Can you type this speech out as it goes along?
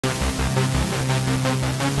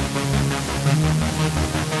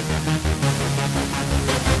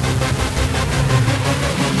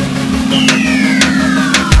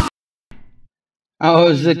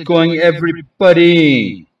How's it going,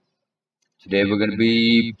 everybody? Today we're going to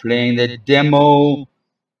be playing the demo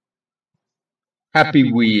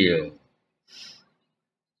Happy Wheel.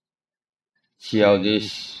 See how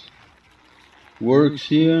this works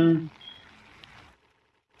here.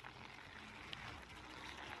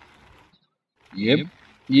 Yep.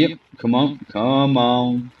 Come on.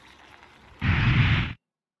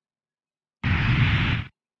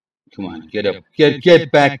 Come on, get up.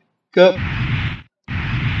 Get back up.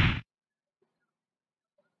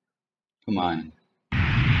 Come on.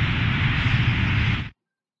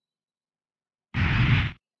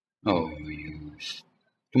 Oh,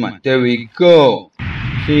 come on. There we go.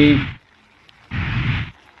 See?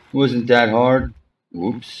 Wasn't that hard?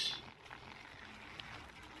 Whoops.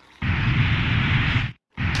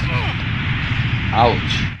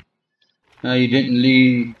 Ouch. Now you didn't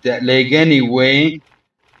leave that leg anyway.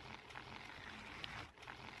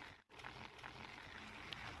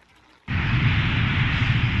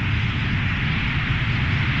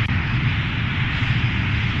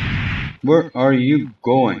 Where are you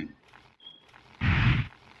going?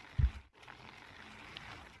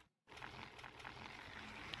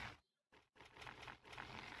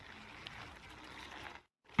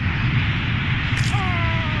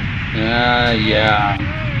 Yeah.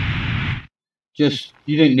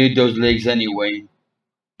 You didn't need those legs anyway.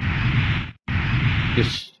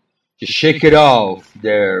 Just shake it off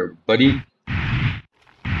there, buddy.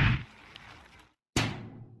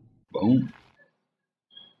 Boom.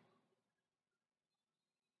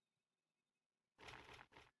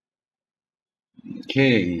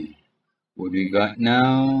 Okay. What do we got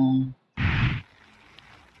now?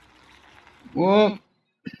 Well,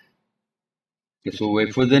 guess we'll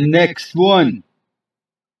wait for the next one.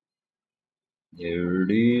 There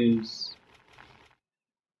it is.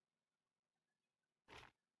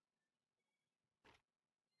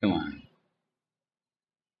 Come on.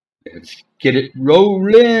 Let's get it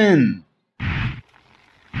rolling.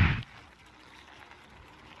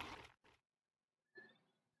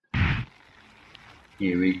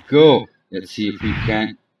 Here we go. Let's see if we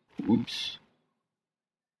can. Whoops.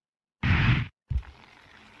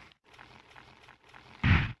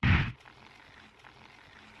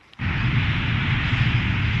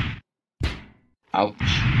 Ouch.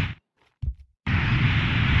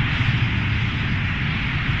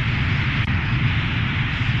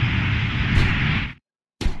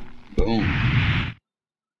 Boom.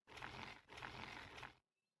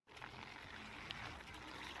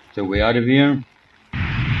 So way out of here.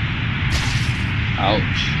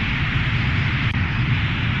 Ouch.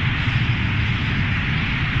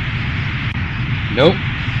 Nope.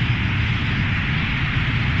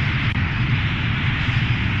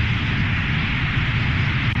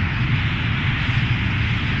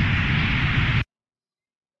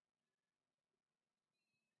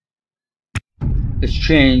 Let's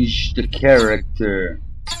change the character.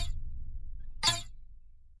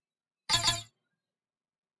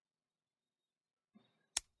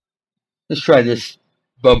 Let's try this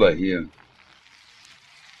Bubba here.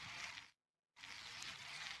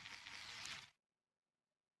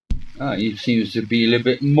 He seems to be a little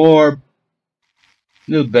bit more, a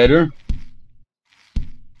little better.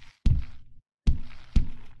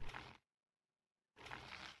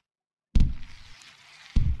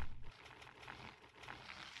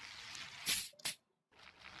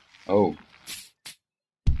 Oh.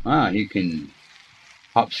 He can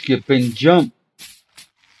hop, skip, and jump.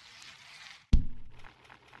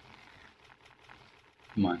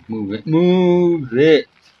 Come on, move it.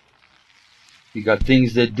 You got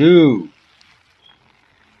things to do.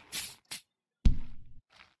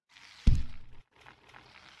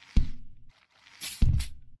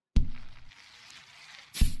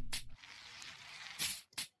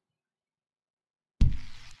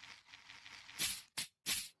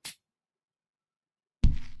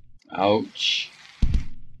 Ouch.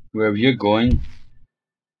 Wherever you're going.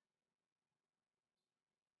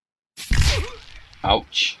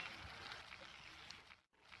 Ouch.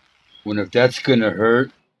 Wonder if that's gonna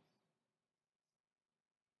hurt.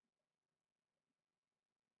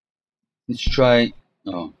 Let's try.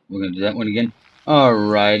 Oh, we're gonna do that one again.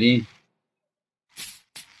 Alrighty.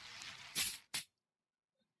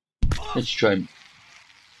 Let's try.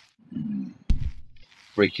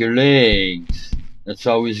 Break your legs. That's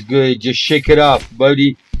always good. Just shake it off,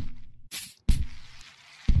 buddy.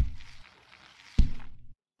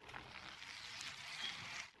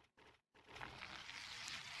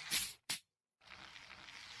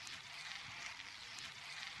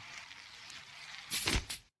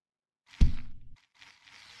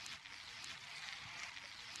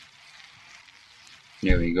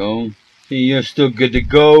 There we go. See, you're still good to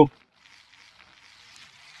go.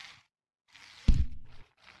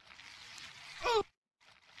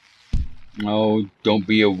 Oh, don't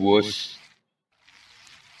be a wuss.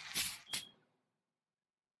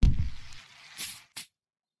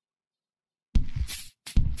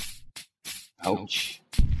 Ouch.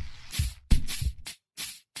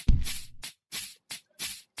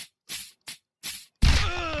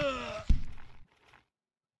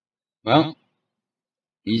 Well,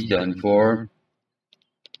 he's done for.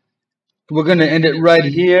 We're gonna end it right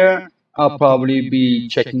here. I'll probably be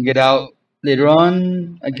checking it out later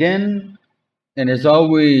on again. And as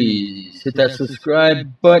always, hit that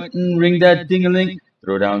subscribe button, ring that ding-a-ling,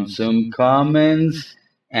 throw down some comments,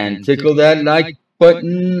 and tickle that like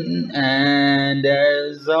button. And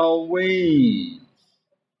as always,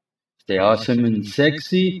 stay awesome and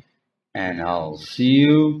sexy, and I'll see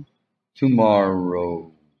you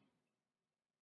tomorrow.